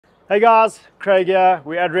Hey guys, Craig here.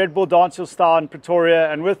 We're at Red Bull Dance Your Style in Pretoria,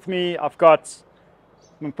 and with me I've got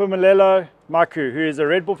Mpumelelo Macu, who is a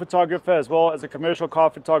Red Bull photographer as well as a commercial car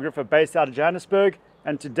photographer based out of Johannesburg.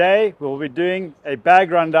 And today we'll be doing a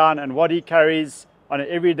bag rundown and what he carries on an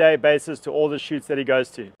everyday basis to all the shoots that he goes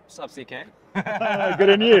to. What's up, CK? Good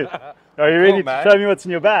on you. Are you ready to show me what's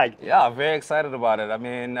in your bag? Yeah, very excited about it. I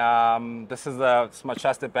mean, this is my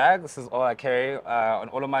trusted bag. This is all I carry on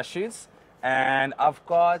all of my shoots. And I've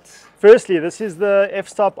got... Firstly, this is the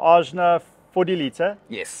Fstop Ajna 40 litre.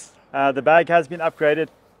 Yes. The bag has been upgraded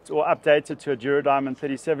or updated to a Duradiamond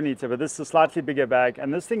 37 litre, but this is a slightly bigger bag,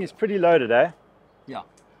 and this thing is pretty loaded, eh? Yeah.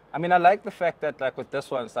 I mean, I like the fact that like with this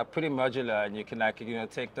one, it's like pretty modular, and you can like, you know,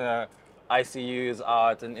 take the ICUs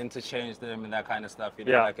out and interchange them and that kind of stuff. You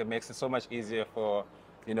know, Yeah. like it makes it so much easier for,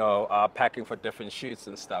 you know, packing for different shoots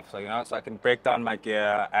and stuff. So, you know, so I can break down my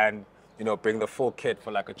gear and, you know, bring the full kit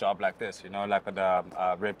for like a job like this, you know, like with the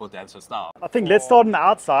Red Bull Dance Your Style. I think let's start on the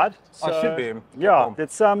outside. So, should be. Yeah, Cool.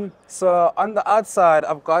 it's So on the outside,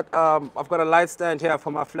 I've got a light stand here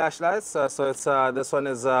for my flashlights. So it's this one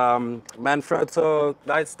is Manfrotto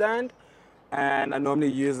light stand, and I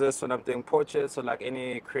normally use this when I'm doing portraits or like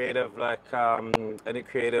any creative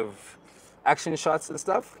action shots and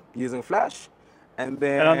stuff using flash. And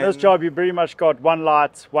then and on this job you pretty much got one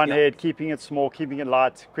light, one Yeah. head, keeping it small, keeping it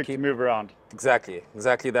light, quick to move around. Exactly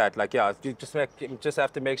that. Like, yeah, you just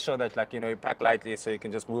have to make sure that, like, you know, you pack lightly so you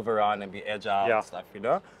can just move around and be agile Yeah. and stuff, you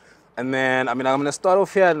know. And then, I mean, I'm gonna start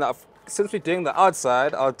off here, and since we're doing the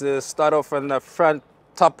outside, I'll just start off in the front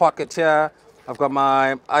top pocket here. I've got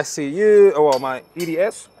my ICU, or my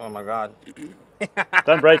EDS. Oh my God.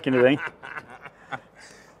 Don't break anything.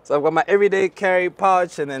 So I've got my everyday carry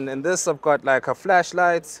pouch, and then in this I've got like a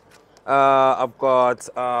flashlight. I've got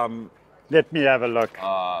Let me have a look.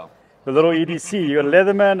 The little EDC, you got a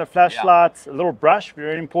Leatherman, a flashlight, a little brush,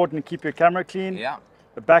 very important to keep your camera clean. yeah.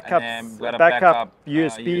 A backup, And then we've got a backup backup,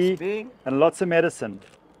 USB, USB. and lots of medicine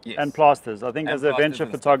Yes. and plasters. I think And as a plasters venture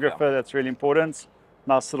and stuff, photographer, yeah. that's really important.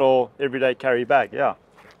 Nice little everyday carry bag, yeah.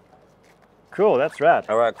 Cool, that's rad.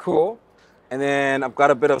 All right, cool. And then I've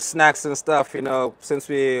got a bit of snacks and stuff, you know, since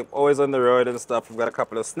we're always on the road and stuff, we've got a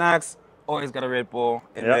couple of snacks. Always got a Red Bull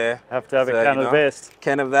in Yeah, there. have to have a So, can you of know, best.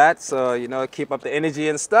 Can of that, so, you know, keep up the energy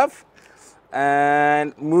and stuff.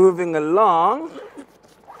 And moving along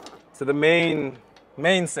to the main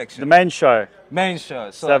section. The main show. Main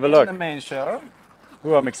show. So have a in look. the main show,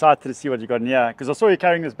 Ooh, I'm excited to see what you got in here, because I saw you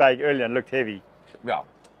carrying this bag earlier and it looked heavy. yeah,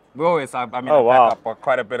 we always, I mean, Oh, I wow. pack up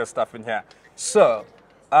quite a bit of stuff in here. So,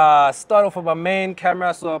 start off with my main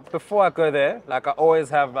camera. So before I go there, like I always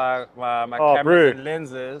have my Oh, cameras bro. and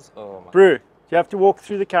lenses. Oh my. Brew, you have to walk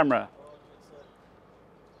through the camera.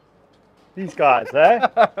 These guys, eh?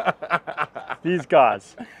 These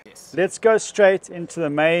guys. Yes. Let's go straight into the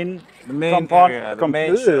main area, the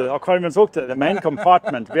main show. I can't even talk to it. The main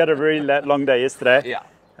compartment. We had a very long day yesterday. Yeah.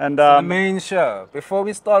 And The main show. Before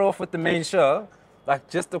we start off with the main show, like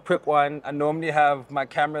just a quick one, I normally have my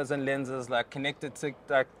cameras and lenses like connected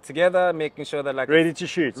together, making sure that like ready to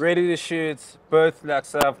shoot. ready to shoot. Both, like,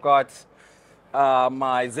 so I've got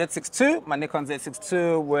my Z6 II, my Nikon Z6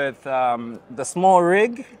 II with the small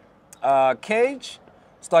rig cage.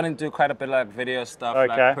 Starting to do quite a bit of like video stuff,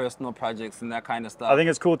 Okay. like personal projects and that kind of stuff. I think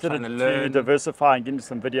it's cool to Trying to learn. diversify and get into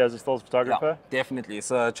some videos as still as photographer. Yeah, definitely.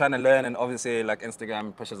 So trying to learn, and obviously like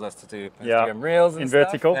Instagram pushes us to do Yeah. Instagram Reels and In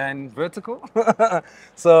stuff, vertical. and vertical.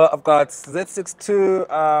 So I've got Z6 II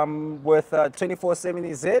with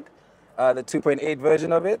 2470Z, the 2.8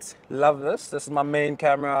 version of it. Love this. This is my main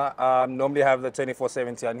camera. Normally have the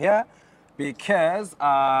 2470 on here because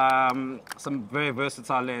some very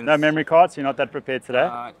versatile lens. No memory cards, you're not that prepared today?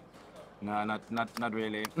 No, not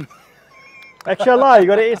really. Actually, I lie, you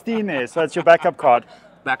got an SD in there, so it's your backup card.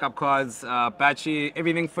 Backup cards, battery,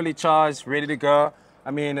 everything fully charged, ready to go.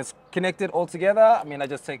 I mean, it's connected all together. I mean, I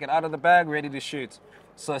just take it out of the bag, ready to shoot.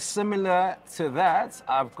 So similar to that,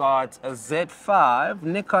 I've got a Z5,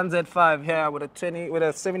 Nikon Z5 here with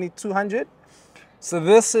a 7200. So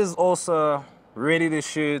this is also ready to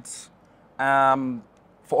shoot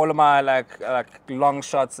for all of my like long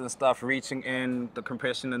shots and stuff. Reaching in, the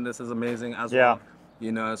compression in this is amazing as well.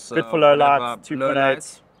 You know, so Good for low whatever, lights, low 2.8.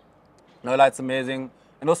 lights. No lights, amazing.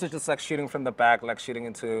 And also just like shooting from the back, like shooting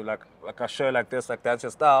into like a show like this, like that's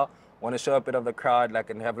your style. Want to show a bit of the crowd, like,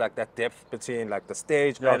 and have like that depth between like the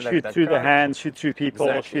stage Yeah, and like, shoot that through the crowd. hands, shoot through people,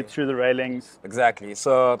 Exactly. shoot through the railings. Exactly.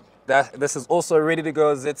 So this is also ready to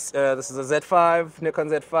go. This is a Z5, Nikon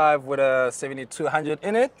Z5 with a 7200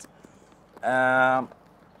 in it. Back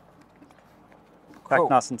Cool.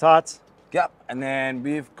 nice and tight. Yep, and then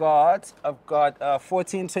I've got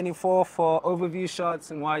 1424 for overview shots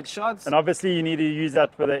and wide shots. And obviously you need to use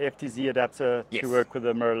that with a FTZ adapter Yes. to work with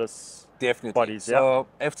the mirrorless Definitely. bodies. So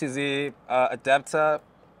FTZ adapter,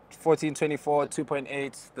 1424,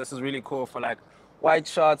 2.8. This is really cool for like wide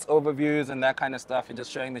shots, overviews, and that kind of stuff. And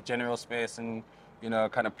just showing the general space and, you know,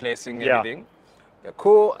 kind of placing everything. Yeah,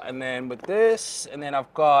 cool. And then with this, and then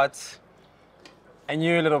I've got a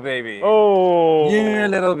new little baby. Oh, New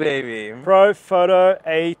little baby. Pro Photo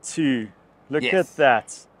A2. Look Yes. at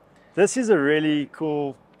that. This is a really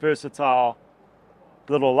cool, versatile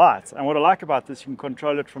little light. And what I like about this, you can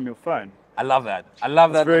control it from your phone. I love that. I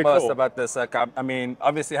love that the very most cool. about this. Like, I mean,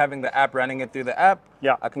 obviously having the app, running it through the app,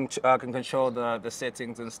 Yeah. I can control the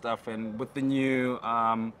settings and stuff. And with the new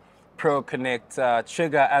Pro Connect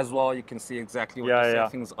trigger as well, you can see exactly what the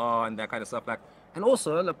settings are and that kind of stuff. Like, and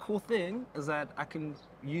also the cool thing is that I can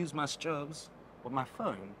use my strobes with my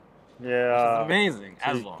phone. Yeah. Which is amazing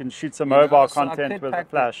So as you well. can shoot some You know, mobile so I content could with a pack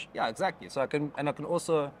flash. Yeah, exactly. So I can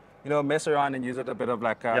also, you know, mess around and use it a bit of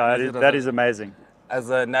like Yeah, use it that is amazing. as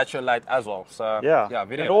a natural light as well. So Yeah,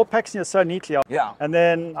 video. it all packs in here so neatly. Yeah. And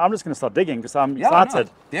then I'm just going to start digging because I'm Yeah, no, excited.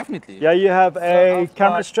 definitely. Yeah, you have a I've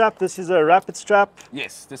camera got- strap. This is a rapid strap.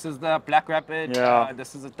 Yes, this is the Black Rapid. Yeah.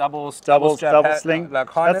 This is a double Double strap sling. like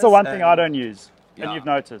That's harness the one thing I and- don't use. And Yeah. you've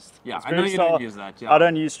noticed. Yeah, It's I know very you don't solid. use that. Yeah. I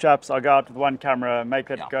don't use straps. I go out with one camera, make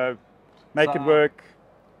it Yeah. go, make it So, work,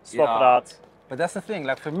 swap it yeah. out. But that's the thing.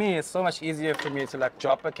 Like for me, it's so much easier for me to like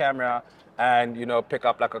drop a camera and you know pick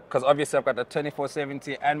up like because obviously I've got the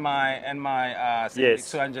 2470 and my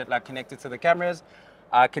 7200 like connected to the cameras.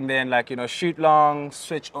 I can then like you know shoot long,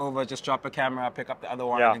 switch over, just drop a camera, pick up the other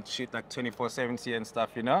one, Yeah. and shoot like 2470 and stuff.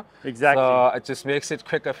 You know. Exactly. So it just makes it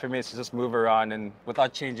quicker for me to just move around and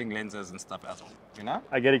without changing lenses and stuff as well. You know.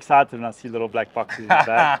 I get excited when I see little black boxes in the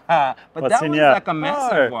back. But What's that in was here? like a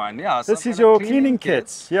massive Oh, one. Yeah. So This I've is got a your cleaning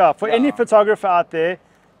kit. Yeah, for any Yeah. photographer out there,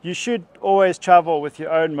 you should always travel with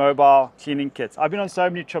your own mobile cleaning kit. I've been on so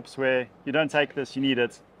many trips where you don't take this, you need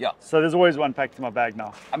it. Yeah. So there's always one packed in my bag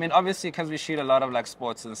now. I mean, obviously, because we shoot a lot of like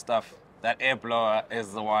sports and stuff, that air blower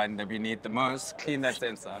is the one that we need the most. Clean that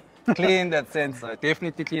sensor. Clean that sensor.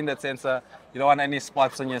 Definitely clean that sensor. You don't want any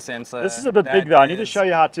spots on your sensor. This is a bit big though. I need to show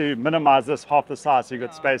you how to minimize this half the size so you've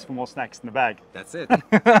got space for more snacks in the bag. That's it.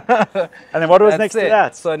 And then what was next to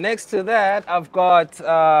that? So next to that, I've got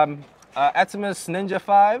Atomus Ninja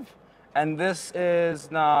 5. And this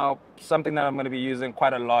is now something that I'm going to be using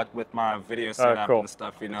quite a lot with my video setup cool. and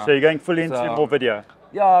stuff, you know. So you're going fully into So- more video.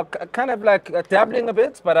 Yeah, kind of like dabbling a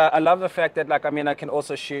bit, but I love the fact that like, I mean, I can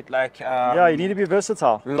also shoot like Yeah, you need to be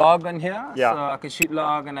versatile. log on here. Yeah. So I can shoot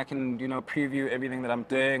log and I can, you know, preview everything that I'm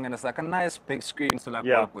doing. And it's like a nice big screen to like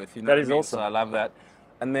Yeah, work with, you know that what I is mean? awesome. So I love that.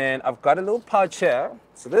 And then I've got a little pouch here.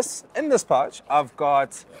 So in this pouch, I've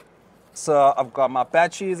got my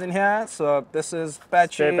batteries in here. So this is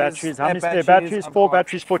batteries. Spare batteries. How spare many spare batteries? I've 4 got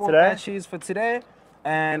batteries for 4 today? batteries for today.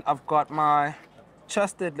 And I've got my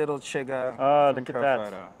trusted little trigger. Oh, from look at Pro that.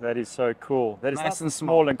 Photo. That is so cool. That is Nice nice and and small.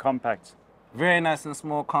 small and compact. Very nice and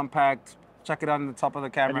small, compact. Chuck it on the top of the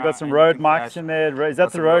camera. And you've got some you Rode can mics flash. in there. Is that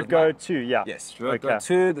Got the some Rode Rode Go mic. 2? Yeah. Yes, Rode Go Okay.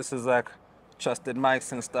 2. This is like trusted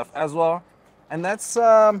mics and stuff as well. And that's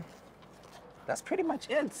pretty much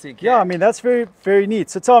it, CK. Yeah, I mean, that's very, very neat.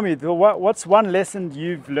 So tell me, what's one lesson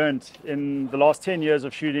you've learned in the last 10 years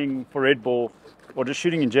of shooting for Red Bull or just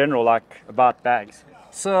shooting in general, like about bags?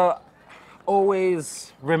 So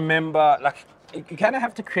always remember, like, you kind of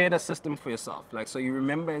have to create a system for yourself. Like, so you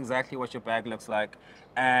remember exactly what your bag looks like.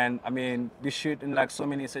 And I mean, we shoot in like so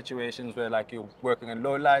many situations where like you're working in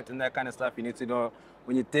low light and that kind of stuff. You need to know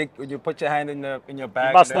when you put your hand in your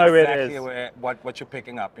bag, must you know where it exactly is. what you're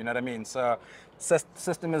picking up. You know what I mean? So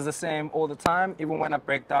system is the same all the time. Even when I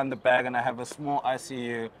break down the bag and I have a small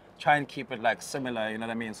ICU, try and keep it like similar. You know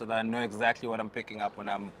what I mean? So that I know exactly what I'm picking up when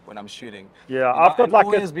I'm shooting. Yeah, You know, I've got and like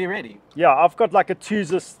always be ready. Yeah, I've got like a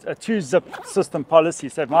two-zip system policy.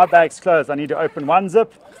 So if my bag's closed, I need to open one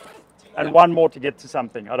zip and one more to get to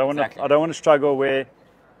something. I don't want to. Exactly. I don't want to struggle where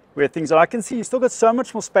things are. I can see you still got so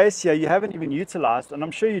much more space here. You haven't even utilized, and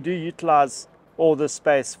I'm sure you do utilize all this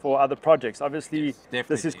space for other projects. Obviously, this is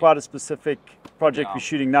definitely. quite a specific project Yeah. we're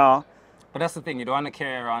shooting now. But that's the thing, you don't want to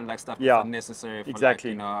carry around like stuff that's Yeah, unnecessary. For,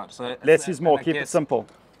 exactly. Like, you know, so Less is more. and I Keep it guess- simple.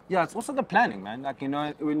 Yeah, it's also the planning, man. Like, you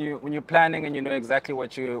know, when you're planning and you know exactly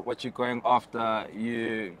what you're going after,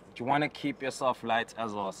 you want to keep yourself light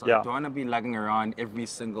as well. So Yeah. you don't want to be lugging around every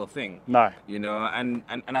single thing. No. You know, and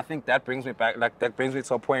I think that brings me back. Like that brings me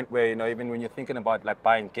to a point where you know, even when you're thinking about like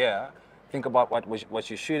buying gear, think about what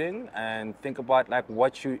you're shooting and think about like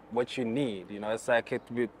what you need. You know, it's like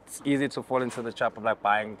it's easy to fall into the trap of like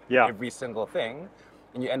buying Yeah. every single thing.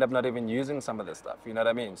 and you end up not even using some of this stuff. You know what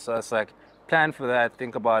I mean? So it's like, plan for that,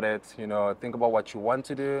 think about it, you know, think about what you want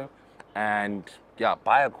to do, and yeah,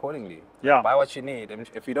 buy accordingly. Yeah. Buy what you need. And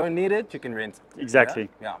if you don't need it, you can rent it. Exactly.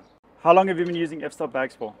 Yeah. How long have you been using Fstop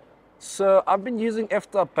bags for? So I've been using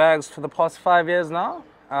Fstop bags for the past 5 years now.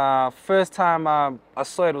 First time I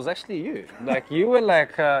saw it was actually you. Like you were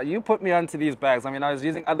like, you put me onto these bags. I mean, I was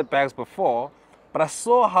using other bags before, but I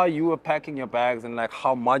saw how you were packing your bags and like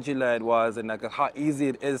how modular it was and like how easy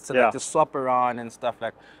it is to like just swap around and stuff.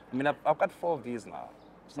 Like, I mean, I've got 4 of these now.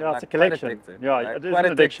 So yeah, it's a collection. Yeah, like, it is an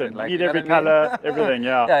addiction. Like, you need you know every what I mean? color, everything,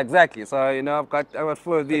 yeah. Yeah, exactly. So, you know, I've got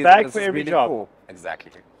 4 of these. bag and for it's every really job. Cool.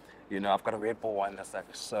 Exactly. You know, I've got a Red Bull one that's like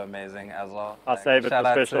so amazing as well. I'll like, save it for shout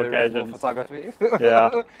out special to Red Bull occasions. photography. Yeah.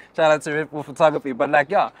 Shout out to Red Bull photography. But like,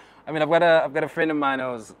 yeah, I mean, I've got a friend of mine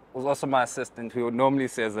who's also my assistant who normally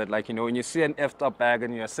says that, like, you know, when you see an Fstop bag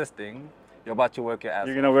and you're assisting, you're about to work your ass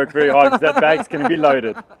You're off. going to work very hard because that bag's going to be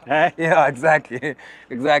loaded. Eh? Yeah, exactly,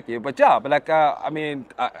 exactly. But yeah, but like, I mean,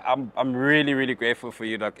 I'm really, really grateful for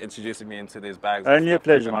you like introducing me into these bags. and Only a stuff,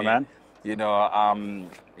 pleasure, because, my I mean, man. You know,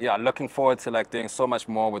 yeah, looking forward to like doing so much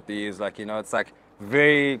more with these. Like, you know, it's like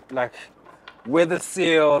very like weather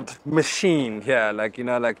sealed machine here. Like, you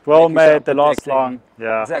know, like Well making sure made, I'm they last protecting- long.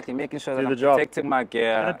 Yeah. Exactly, making sure Do that the I'm job. protecting my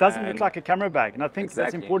gear. And it doesn't look like a camera bag. And I think that's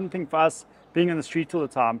Exactly. the important thing for us being on the street all the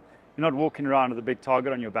time. You're not walking around with a big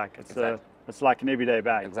target on your back. It's Exactly. it's like an everyday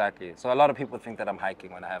bag. Exactly. So a lot of people think that I'm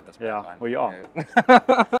hiking when I have this bag Yeah, on. well, you are.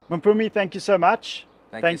 Yeah. Mpumi, thank you so much.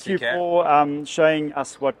 Thank you, you CK. for showing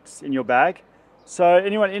us what's in your bag. So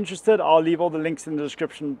anyone interested, I'll leave all the links in the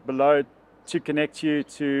description below to connect you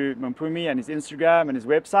to Mpumi and his Instagram and his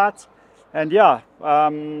website. And yeah,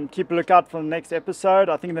 keep a lookout for the next episode.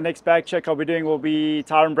 I think the next bag check I'll be doing will be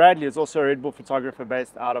Tyron Bradley, who's also a Red Bull photographer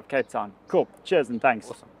based out of Cape Town. Cool. Cheers and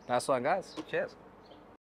thanks. Awesome. Nice one, guys. Cheers.